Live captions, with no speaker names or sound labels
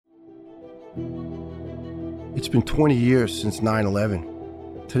It's been 20 years since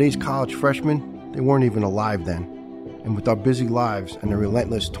 9/11. Today's college freshmen, they weren't even alive then. And with our busy lives and the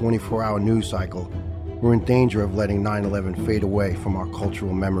relentless 24-hour news cycle, we're in danger of letting 9/11 fade away from our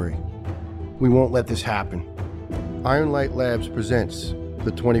cultural memory. We won't let this happen. Iron Light Labs presents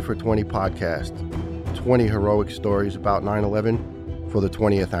the 20 for 20 podcast, 20 heroic stories about 9/11 for the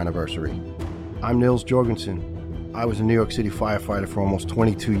 20th anniversary. I'm Nils Jorgensen. I was a New York City firefighter for almost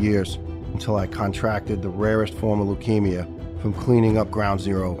 22 years until I contracted the rarest form of leukemia from cleaning up Ground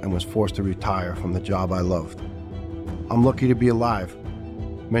Zero and was forced to retire from the job I loved. I'm lucky to be alive.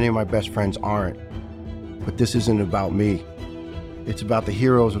 Many of my best friends aren't. But this isn't about me. It's about the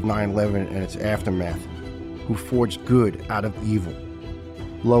heroes of 9/11 and its aftermath, who forged good out of evil.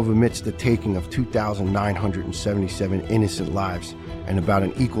 Love amidst the taking of 2,977 innocent lives and about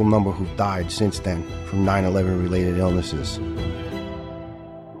an equal number who've died since then from 9/11 related illnesses.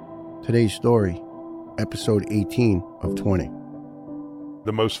 Today's story, episode 18 of 20.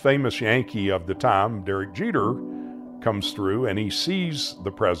 The most famous Yankee of the time, Derek Jeter, comes through and he sees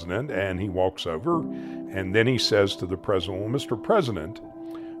the president and he walks over and then he says to the president, "Well, Mr. President,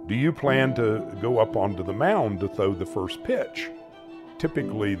 do you plan to go up onto the mound to throw the first pitch?"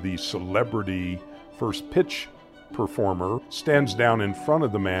 Typically, the celebrity first pitch performer stands down in front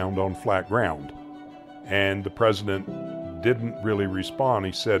of the mound on flat ground. And the president didn't really respond.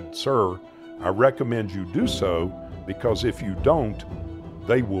 He said, "Sir, I recommend you do so because if you don't,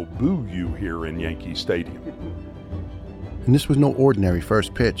 they will boo you here in Yankee Stadium." And this was no ordinary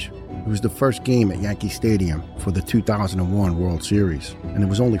first pitch. It was the first game at Yankee Stadium for the 2001 World Series, and it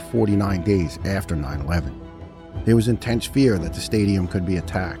was only 49 days after 9/11. There was intense fear that the stadium could be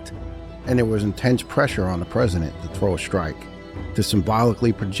attacked, and there was intense pressure on the president to throw a strike, to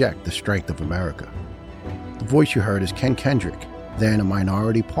symbolically project the strength of America. The voice you heard is Ken Kendrick, then a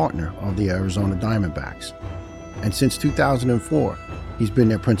minority partner of the Arizona Diamondbacks. And since 2004, he's been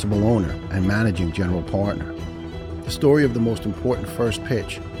their principal owner and managing general partner. The story of the most important first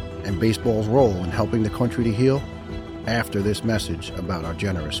pitch and baseball's role in helping the country to heal after this message about our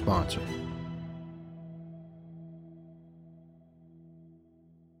generous sponsor.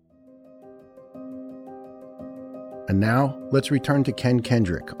 And now, let's return to Ken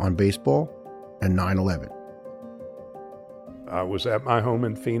Kendrick on baseball and 9/11. I was at my home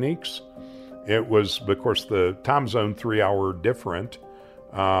in Phoenix. It was, of course, the time zone 3 hour different,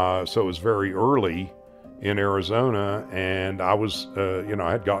 so it was very early in Arizona, and I was, I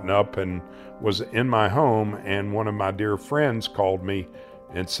had gotten up and was in my home, and one of my dear friends called me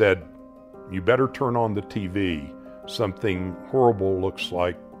and said, "You better turn on the TV. Something horrible looks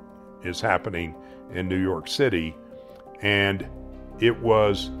like is happening in New York City." And it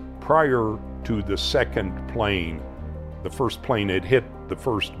was prior to the second plane. The first plane had hit the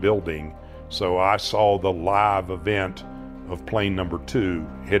first building, so I saw the live event of plane number 2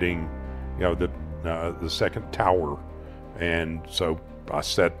 hitting, the second tower. And so I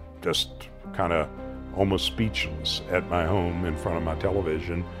sat just kind of almost speechless at my home in front of my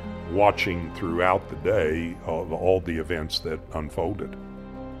television, watching throughout the day all the events that unfolded.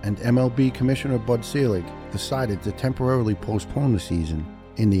 And MLB Commissioner Bud Selig decided to temporarily postpone the season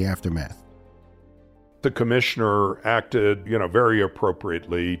in the aftermath. The commissioner acted, very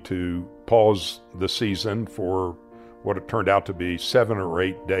appropriately to pause the season for what it turned out to be 7 or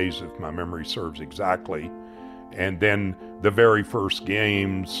 8 days, if my memory serves exactly. And then the very first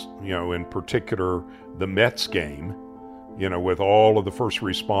games, in particular the Mets game, with all of the first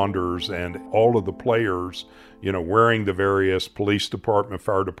responders and all of the players, wearing the various police department,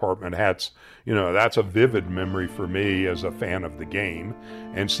 fire department hats, that's a vivid memory for me as a fan of the game,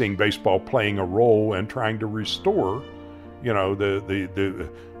 and seeing baseball playing a role and trying to restore, the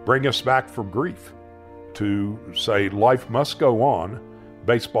bring us back from grief, to say life must go on.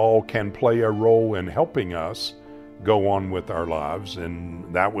 Baseball can play a role in helping us go on with our lives, and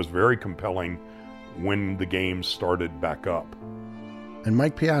that was very compelling when the game started back up. And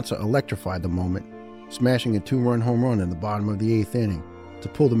Mike Piazza electrified the moment, smashing a 2-run home run in the bottom of the 8th inning to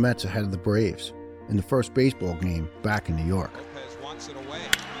pull the Mets ahead of the Braves in the first baseball game back in New York.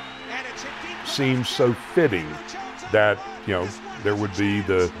 Seems so fitting that, there would be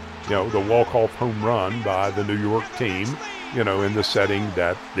the walk-off home run by the New York team, in the setting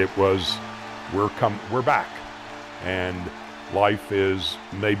that it was, we're back. And life is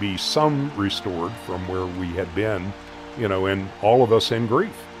maybe some restored from where we had been, and all of us in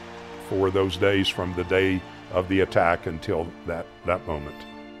grief for those days from the day of the attack until that moment.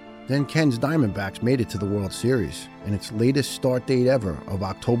 Then Ken's Diamondbacks made it to the World Series in its latest start date ever of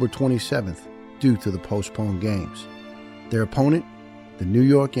October 27th due to the postponed games. Their opponent, the New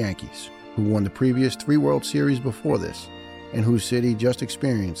York Yankees, who won the previous 3 World Series before this, and whose city just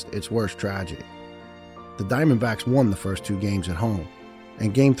experienced its worst tragedy. The Diamondbacks won the first 2 games at home,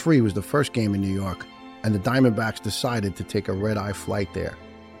 and Game 3 was the first game in New York, and the Diamondbacks decided to take a red-eye flight there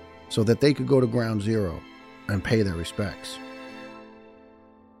so that they could go to Ground Zero and pay their respects.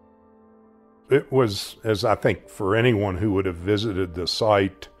 It was, as I think for anyone who would have visited the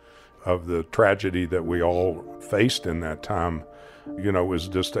site of the tragedy that we all faced in that time, it was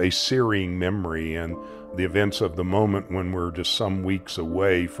just a searing memory, and the events of the moment when we're just some weeks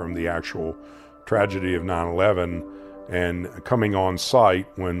away from the actual tragedy of 9/11 and coming on site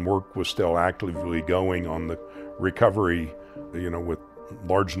when work was still actively going on the recovery, with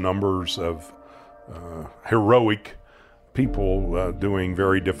large numbers of heroic people doing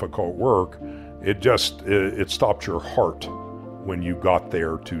very difficult work. It stopped your heart when you got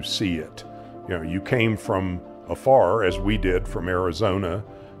there to see it. You came from afar, as we did from Arizona.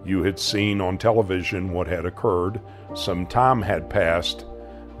 You had seen on television what had occurred. Some time had passed,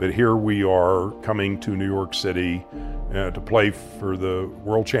 but here we are coming to New York City to play for the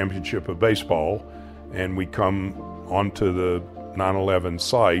World Championship of Baseball, and we come onto the 9/11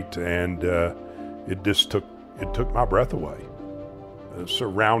 site, and it took my breath away.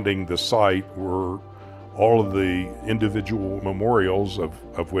 Surrounding the site were all of the individual memorials,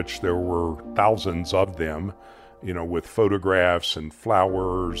 of which there were thousands of them, with photographs and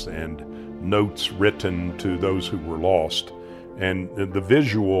flowers and notes written to those who were lost. And the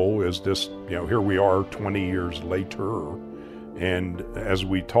visual is just, here we are 20 years later, and as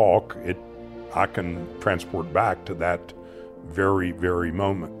we talk, I can transport back to that very, very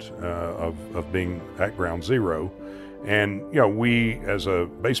moment of being at Ground Zero. And, we as a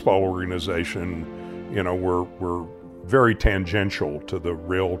baseball organization, we're very tangential to the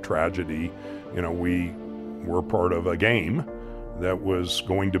real tragedy. We were part of a game that was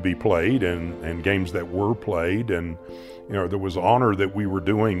going to be played and games that were played. And, there was honor that we were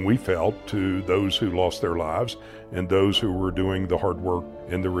doing, we felt, to those who lost their lives and those who were doing the hard work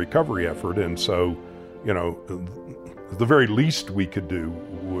in the recovery effort. And so, the very least we could do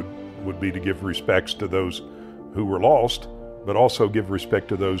would be to give respects to those who were lost, but also give respect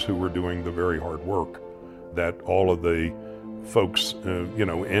to those who were doing the very hard work that all of the folks,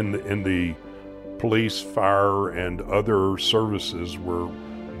 in the police, fire, and other services were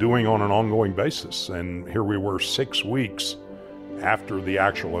doing on an ongoing basis. And here we were 6 weeks after the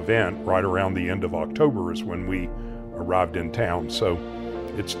actual event, right around the end of October is when we arrived in town. So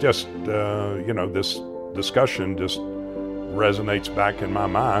it's just, this discussion just resonates back in my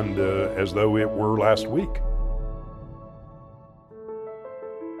mind as though it were last week.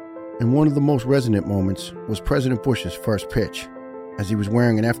 And one of the most resonant moments was President Bush's first pitch, as he was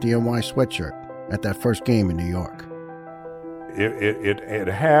wearing an FDNY sweatshirt at that first game in New York. It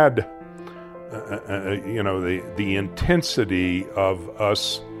had, the intensity of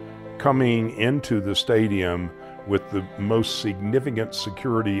us coming into the stadium with the most significant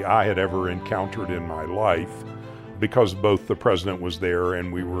security I had ever encountered in my life, because both the president was there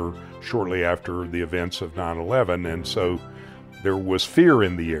and we were shortly after the events of 9/11, and so there was fear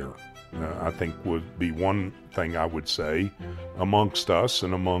in the air. I think would be one thing I would say amongst us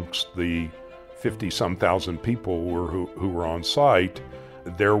and amongst the 50-some thousand people who were on site.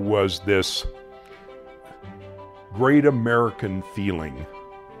 There was this great American feeling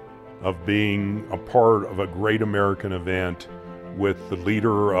of being a part of a great American event with the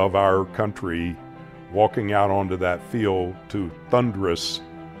leader of our country walking out onto that field to thunderous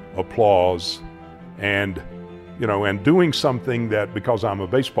applause and doing something that, because I'm a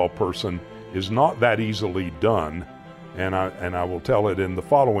baseball person, is not that easily done. And I will tell it in the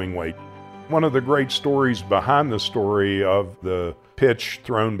following way. One of the great stories behind the story of the pitch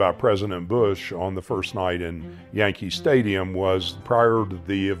thrown by President Bush on the first night in Yankee Stadium was prior to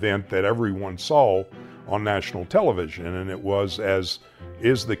the event that everyone saw on national television. And it was, as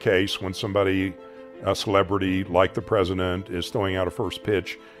is the case when somebody, a celebrity like the president, is throwing out a first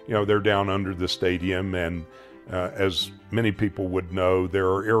pitch, they're down under the stadium, and as many people would know, there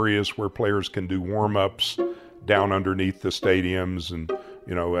are areas where players can do warm-ups down underneath the stadiums and,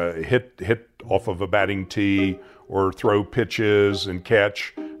 hit off of a batting tee or throw pitches and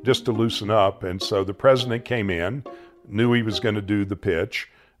catch just to loosen up. And so the president came in, knew he was going to do the pitch,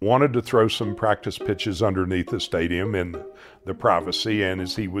 wanted to throw some practice pitches underneath the stadium in the privacy. And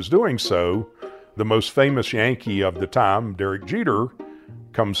as he was doing so, the most famous Yankee of the time, Derek Jeter,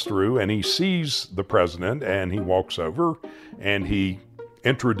 comes through and he sees the president and he walks over and he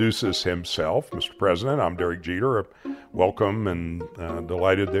introduces himself. Mr. President, I'm Derek Jeter. Welcome and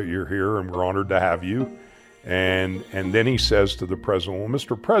delighted that you're here and we're honored to have you. And then he says to the president, well,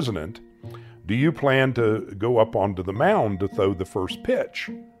 Mr. President, do you plan to go up onto the mound to throw the first pitch?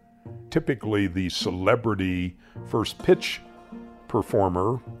 Typically, the celebrity first pitch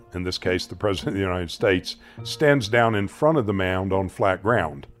performer, in this case, the President of the United States, stands down in front of the mound on flat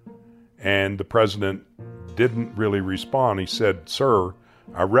ground. And the president didn't really respond. He said, sir,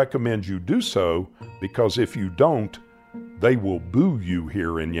 I recommend you do so because if you don't, they will boo you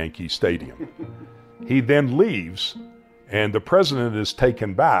here in Yankee Stadium. He then leaves, and the president is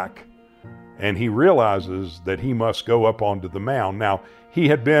taken back, and he realizes that he must go up onto the mound. Now, he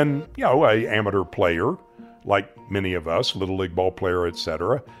had been, an amateur player, like many of us, Little League ball player,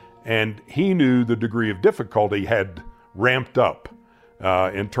 etc., and he knew the degree of difficulty had ramped up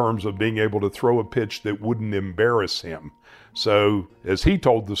in terms of being able to throw a pitch that wouldn't embarrass him. So, as he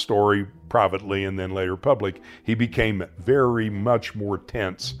told the story privately and then later public, he became very much more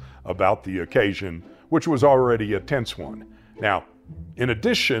tense about the occasion, which was already a tense one. Now, in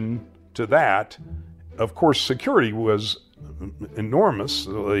addition to that, of course, security was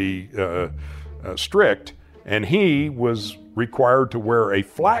enormously strict, and he was required to wear a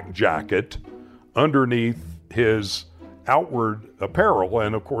flak jacket underneath his outward apparel,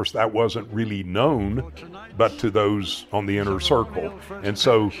 and of course that wasn't really known but to those on the inner circle. And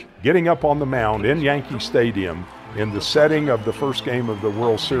so getting up on the mound in Yankee Stadium in the setting of the first game of the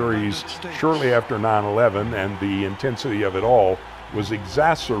World Series shortly after 9/11, and the intensity of it all was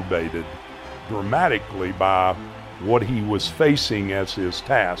exacerbated dramatically by what he was facing as his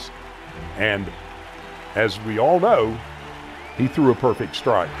task. And as we all know, he threw a perfect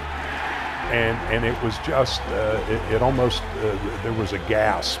strike. And it was just, it almost, there was a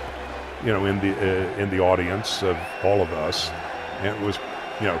gasp, in the audience of all of us. And it was,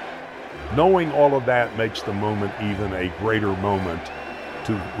 knowing all of that makes the moment even a greater moment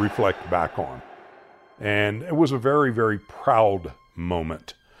to reflect back on. And it was a very, very proud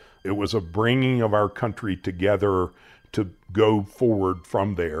moment. It was a bringing of our country together to go forward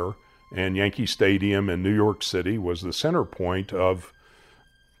from there. And Yankee Stadium in New York City was the center point of,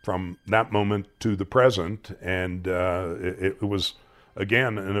 from that moment to the present. And it was,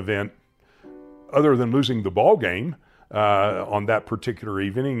 again, an event, other than losing the ball game on that particular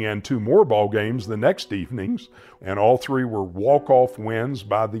evening, and 2 more ball games the next evenings. And all 3 were walk-off wins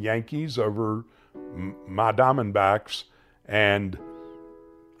by the Yankees over my Diamondbacks. And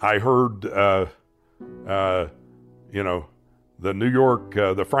I heard, the New York,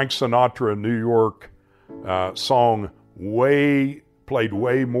 the Frank Sinatra New York song played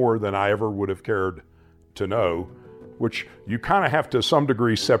way more than I ever would have cared to know, which you kind of have to some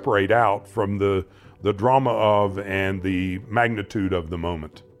degree separate out from the drama of and the magnitude of the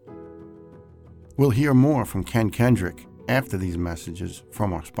moment. We'll hear more from Ken Kendrick after these messages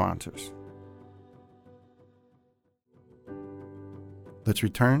from our sponsors. Let's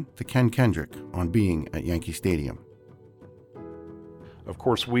return to Ken Kendrick on being at Yankee Stadium. Of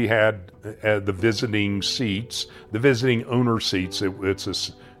course, we had the visiting seats, the visiting owner seats.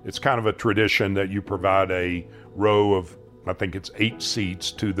 It's kind of a tradition that you provide a row of, I think it's 8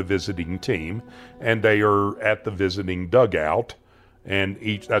 seats to the visiting team, and they are at the visiting dugout, and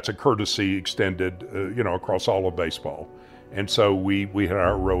that's a courtesy extended, across all of baseball. And so we had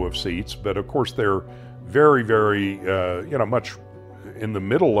our row of seats, but of course they're very, very, much in the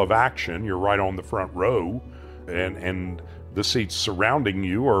middle of action. You're right on the front row, and the seats surrounding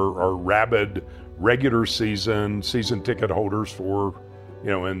you are rabid regular season ticket holders for,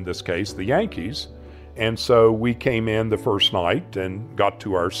 in this case, the Yankees. And so we came in the first night and got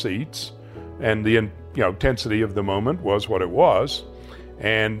to our seats, and the intensity of the moment was what it was.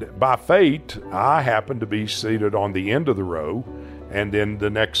 And by fate, I happened to be seated on the end of the row, and then the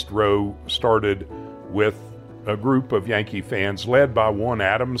next row started with a group of Yankee fans led by one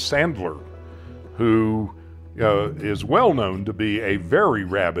Adam Sandler, who is well known to be a very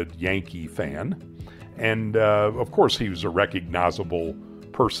rabid Yankee fan. And of course, he was a recognizable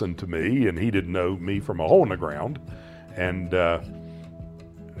person to me, and he didn't know me from a hole in the ground. And,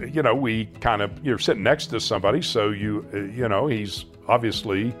 we kind of, you're sitting next to somebody, so he's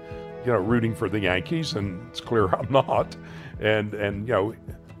obviously, rooting for the Yankees, and it's clear I'm not. And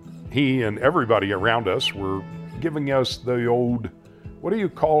he and everybody around us were giving us the old, what do you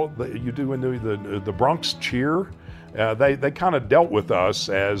call it that you do in the Bronx cheer? They kind of dealt with us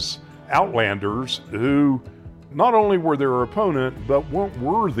as outlanders who not only were their opponent, but weren't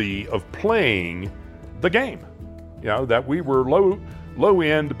worthy of playing the game. That we were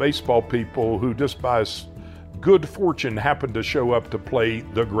low-end baseball people who just by good fortune happened to show up to play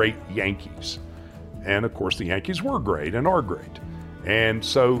the great Yankees. And of course the Yankees were great and are great. And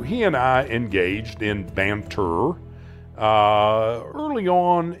so he and I engaged in banter. Early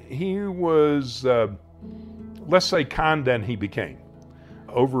on, he was, let's say, kinder than he became.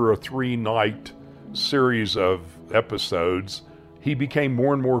 Over a 3-night series of episodes, he became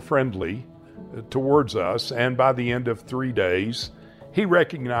more and more friendly towards us. And by the end of 3 days, he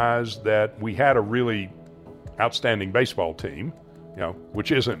recognized that we had a really outstanding baseball team,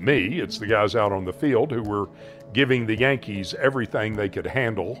 which isn't me, it's the guys out on the field who were giving the Yankees everything they could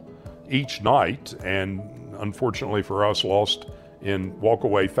handle each night, and unfortunately for us, lost in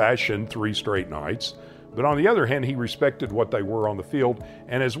walk-away fashion 3 straight nights. But on the other hand, he respected what they were on the field,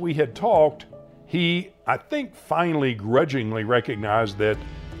 and as we had talked, he, I think, finally grudgingly recognized that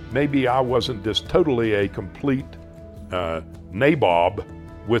maybe I wasn't just totally a complete nabob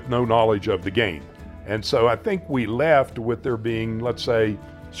with no knowledge of the game. And so I think we left with there being, let's say,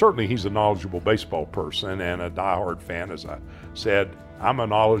 certainly he's a knowledgeable baseball person and a diehard fan, as I said. I'm a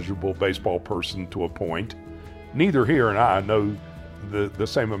knowledgeable baseball person to a point. Neither he and I know the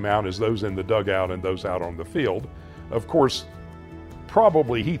same amount as those in the dugout and those out on the field. Of course,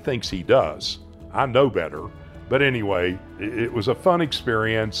 probably he thinks he does. I know better. But anyway, it was a fun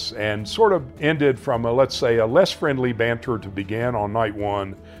experience and sort of ended from let's say, a less friendly banter to begin on night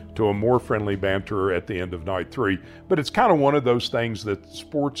 1 to a more friendly banter at the end of night 3. But it's kind of one of those things that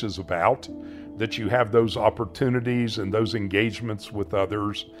sports is about, that you have those opportunities and those engagements with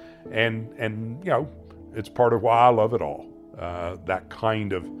others. And it's part of why I love it all, that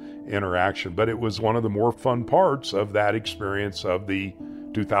kind of interaction. But it was one of the more fun parts of that experience of the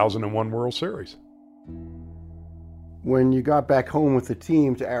 2001 World Series. When you got back home with the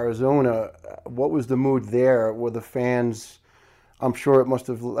team to Arizona, what was the mood there? Were the fans, I'm sure it must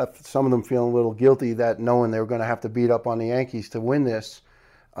have left some of them feeling a little guilty that knowing they were going to have to beat up on the Yankees to win this.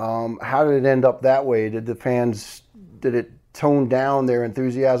 How did it end up that way? Did it tone down their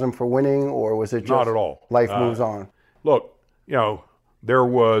enthusiasm for winning, or was it just not at all? Life moves on? Look, there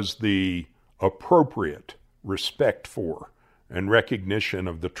was the appropriate respect for and recognition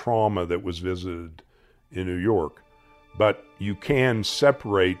of the trauma that was visited in New York. But you can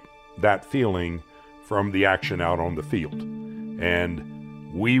separate that feeling from the action out on the field.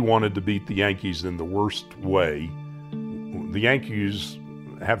 And we wanted to beat the Yankees in the worst way. The Yankees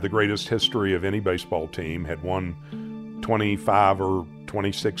have the greatest history of any baseball team, had won 25 or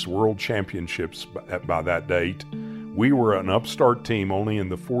 26 world championships by that date. We were an upstart team only in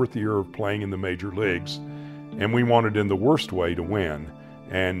the 4th year of playing in the major leagues, and we wanted in the worst way to win.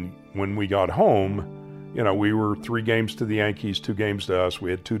 And when we got home, we were 3 games to the Yankees, 2 games to us.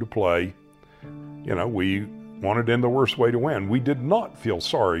 We had 2 to play. We wanted in the worst way to win. We did not feel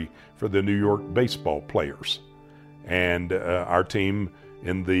sorry for the New York baseball players. And our team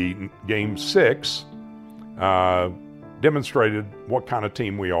in the Game 6 demonstrated what kind of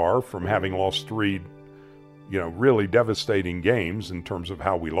team we are, from having lost 3, really devastating games in terms of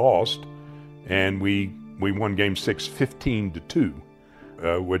how we lost. And we won Game 6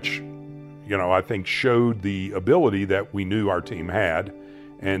 15-2, which I think showed the ability that we knew our team had.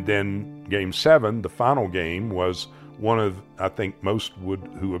 And then Game 7, the final game, was one of, I think most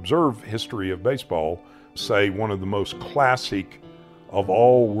who observe history of baseball say, one of the most classic of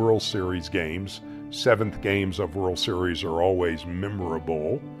all World Series games. 7th games of World Series are always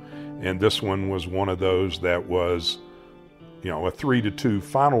memorable. And this one was one of those that was, a 3-2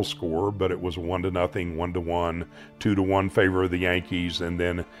 final score, but it was 1-0, 1-1, 2-1 favor of the Yankees. And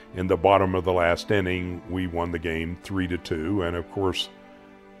then in the bottom of the last inning, we won the game 3-2. And of course,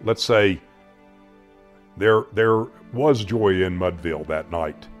 let's say there was joy in Mudville that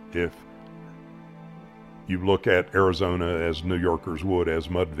night, if you look at Arizona as New Yorkers would as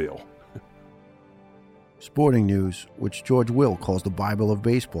Mudville. Sporting News, which George Will calls the Bible of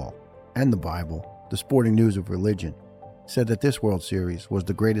baseball, and the Bible, the sporting news of religion, said that this World Series was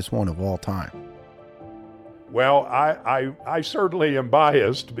the greatest one of all time. Well, I certainly am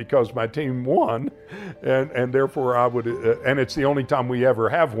biased because my team won, and therefore I would, and it's the only time we ever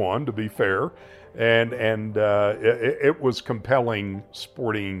have won, to be fair, and it was compelling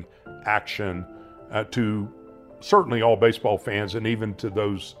sporting action to certainly all baseball fans, and even to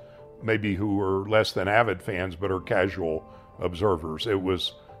those maybe who are less than avid fans but are casual observers. It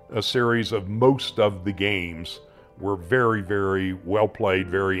was a series of most of the games were very, very well played,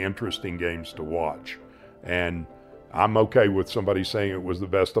 very interesting games to watch. And I'm okay with somebody saying it was the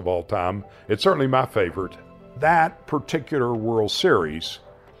best of all time. It's certainly my favorite. That particular World Series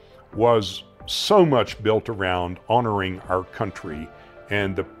was so much built around honoring our country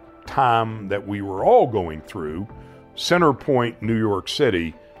and the time that we were all going through. Center point, New York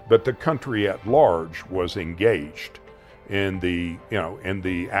City, but the country at large was engaged. in the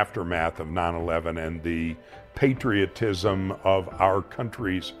aftermath of 9/11 and the patriotism of our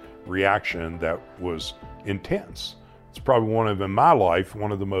country's reaction that was intense. It's probably in my life,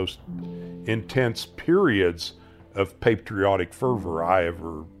 one of the most intense periods of patriotic fervor I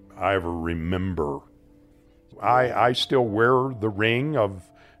ever remember. I still wear the ring of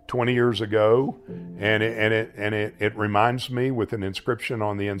 20 years ago, and it reminds me with an inscription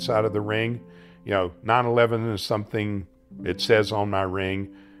on the inside of the ring. 9/11 is something, it says on my ring,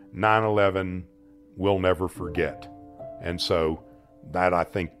 9/11 we'll never forget. And so that, I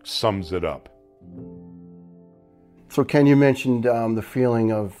think, sums it up. So Ken, you mentioned the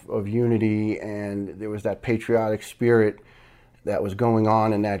feeling of unity, and there was that patriotic spirit that was going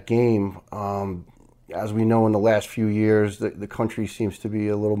on in that game. As we know, in the last few years, the country seems to be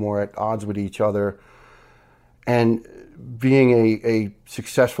a little more at odds with each other. And being a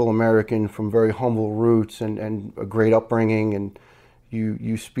successful American from very humble roots and a great upbringing, and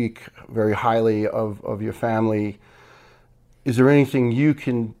you speak very highly of your family, is there anything you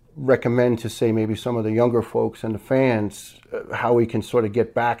can recommend to, say, maybe some of the younger folks and the fans, how we can sort of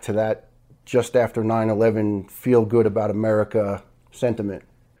get back to that just after 9/11 feel good about America sentiment?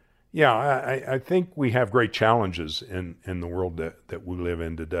 Yeah, I think we have great challenges in the world that we live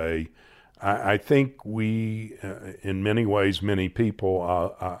in today. I think we, in many ways, many people,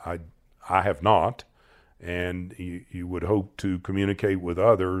 I have not, and you would hope to communicate with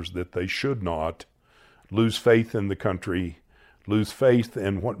others that they should not lose faith in the country, lose faith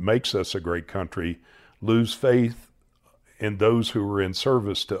in what makes us a great country, lose faith in those who are in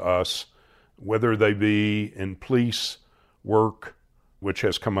service to us, whether they be in police work, which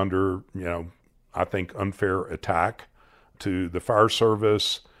has come under, I think, unfair attack, to the fire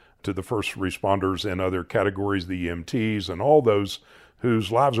service, to the first responders in other categories, the EMTs, and all those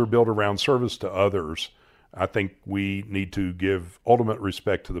whose lives are built around service to others. I think we need to give ultimate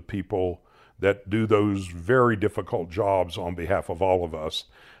respect to the people that do those very difficult jobs on behalf of all of us.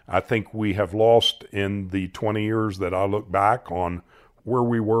 I think we have lost, in the 20 years that I look back on where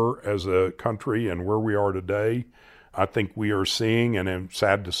we were as a country and where we are today, I think we are seeing, and I'm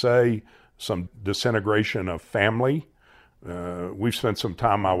sad to say, some disintegration of family. We've spent some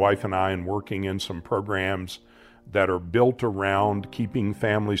time, my wife and I, in working in some programs that are built around keeping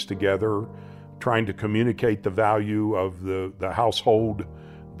families together, trying to communicate the value of the household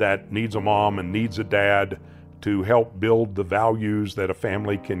that needs a mom and needs a dad, to help build the values that a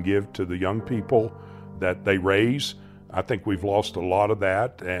family can give to the young people that they raise. I think we've lost a lot of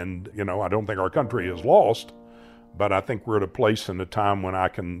that, and I don't think our country is lost, but I think we're at a place in a time when I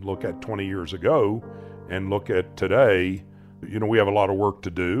can look at 20 years ago and look at today. We have a lot of work to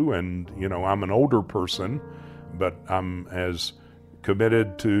do, and I'm an older person, but I'm as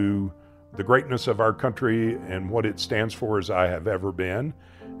committed to the greatness of our country and what it stands for as I have ever been.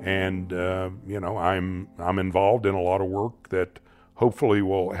 And I'm involved in a lot of work that hopefully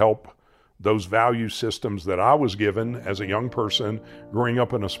will help those value systems that I was given as a young person growing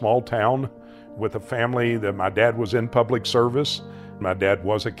up in a small town with a family that my dad was in public service. My dad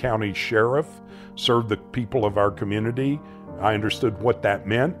was a county sheriff, served the people of our community. I understood what that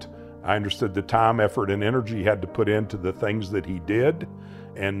meant. I understood the time, effort, and energy he had to put into the things that he did.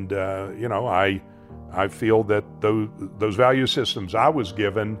 And, I feel that those value systems I was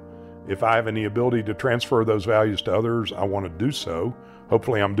given, if I have any ability to transfer those values to others, I want to do so.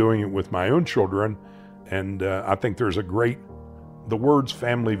 Hopefully I'm doing it with my own children. And I think the words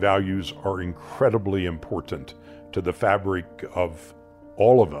family values are incredibly important to the fabric of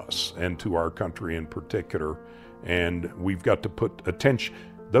all of us and to our country in particular. And we've got to put attention.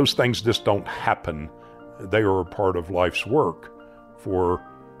 Those things just don't happen. They are a part of life's work for,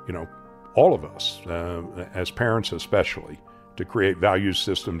 all of us, as parents especially, to create value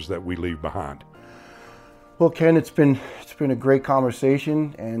systems that we leave behind. Well, Ken, it's been a great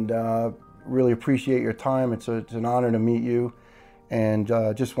conversation, and really appreciate your time. It's an honor to meet you, and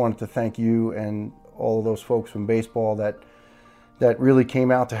just wanted to thank you and all of those folks from baseball that really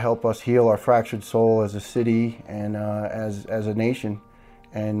came out to help us heal our fractured soul as a city and as a nation,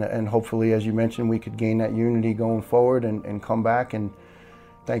 and hopefully, as you mentioned, we could gain that unity going forward and come back. And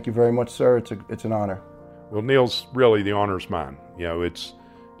thank you very much, sir. It's an honor. Well, Neil's, really, the honor's mine.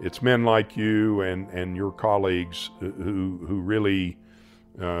 It's men like you and your colleagues who really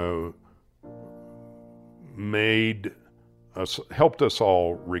helped us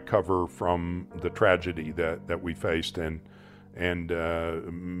all recover from the tragedy that we faced, and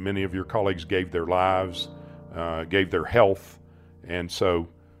many of your colleagues gave their lives, gave their health, and so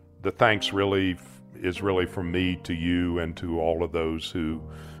the thanks is really from me to you and to all of those who,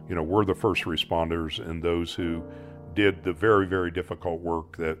 were the first responders and those who did the very, very difficult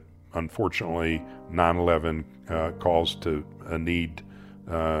work that unfortunately 9/11 caused to a need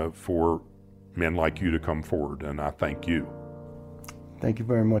for men like you to come forward, and I thank you. Thank you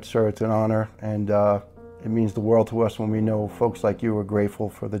very much, sir. It's an honor, and it means the world to us when we know folks like you are grateful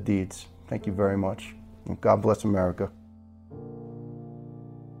for the deeds. Thank you very much. And God bless America.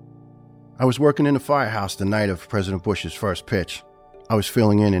 I was working in the firehouse the night of President Bush's first pitch. I was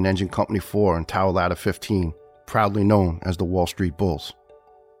filling in Engine Company 4 and Tower Ladder 15, proudly known as the Wall Street Bulls.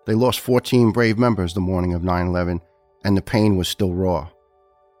 They lost 14 brave members the morning of 9/11, and the pain was still raw.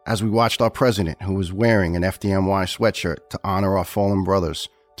 As we watched our president, who was wearing an FDNY sweatshirt to honor our fallen brothers,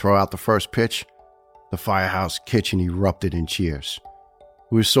 throw out the first pitch, the firehouse kitchen erupted in cheers.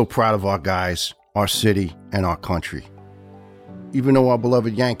 We were so proud of our guys, our city, and our country. Even though our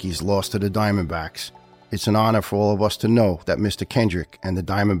beloved Yankees lost to the Diamondbacks, it's an honor for all of us to know that Mr. Kendrick and the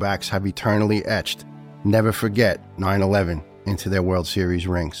Diamondbacks have eternally etched "Never Forget 9/11" into their World Series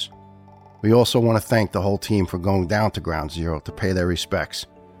rings. We also want to thank the whole team for going down to Ground Zero to pay their respects.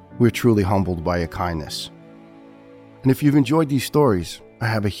 We're truly humbled by your kindness. And if you've enjoyed these stories, I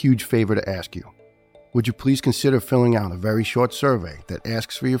have a huge favor to ask you. Would you please consider filling out a very short survey that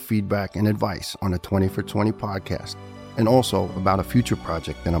asks for your feedback and advice on the 20 for 20 podcast, and also about a future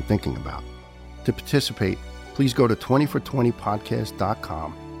project that I'm thinking about? To participate, please go to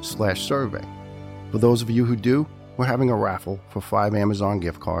 20for20podcast.com/survey. For those of you who do, we're having a raffle for 5 Amazon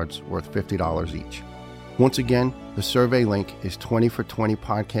gift cards worth $50 each. Once again, the survey link is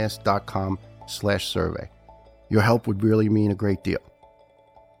 20for20podcast.com/survey. Your help would really mean a great deal.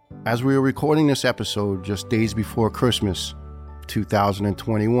 As we are recording this episode just days before Christmas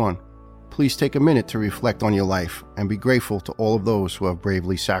 2021, please take a minute to reflect on your life and be grateful to all of those who have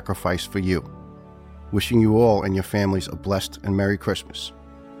bravely sacrificed for you. Wishing you all and your families a blessed and Merry Christmas.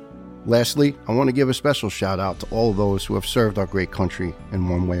 Lastly, I want to give a special shout out to all of those who have served our great country in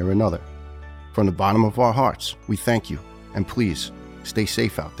one way or another. From the bottom of our hearts, we thank you, and please stay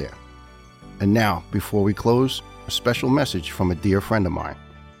safe out there. And now, before we close, a special message from a dear friend of mine.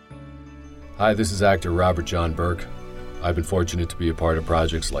 Hi, this is actor Robert John Burke. I've been fortunate to be a part of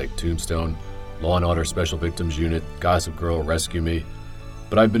projects like Tombstone, Law & Order Special Victims Unit, Gossip Girl, Rescue Me.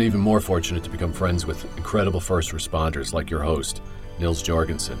 But I've been even more fortunate to become friends with incredible first responders like your host, Nils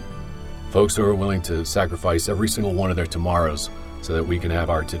Jorgensen. Folks who are willing to sacrifice every single one of their tomorrows so that we can have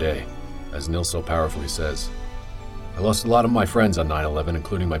our today, as Nils so powerfully says. I lost a lot of my friends on 9/11,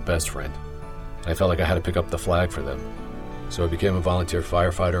 including my best friend. I felt like I had to pick up the flag for them. So I became a volunteer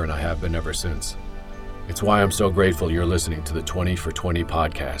firefighter, and I have been ever since. It's why I'm so grateful you're listening to the 20 for 20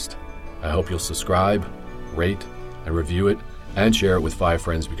 podcast. I hope you'll subscribe, rate, and review it, and share it with 5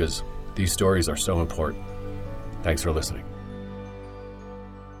 friends because these stories are so important. Thanks for listening.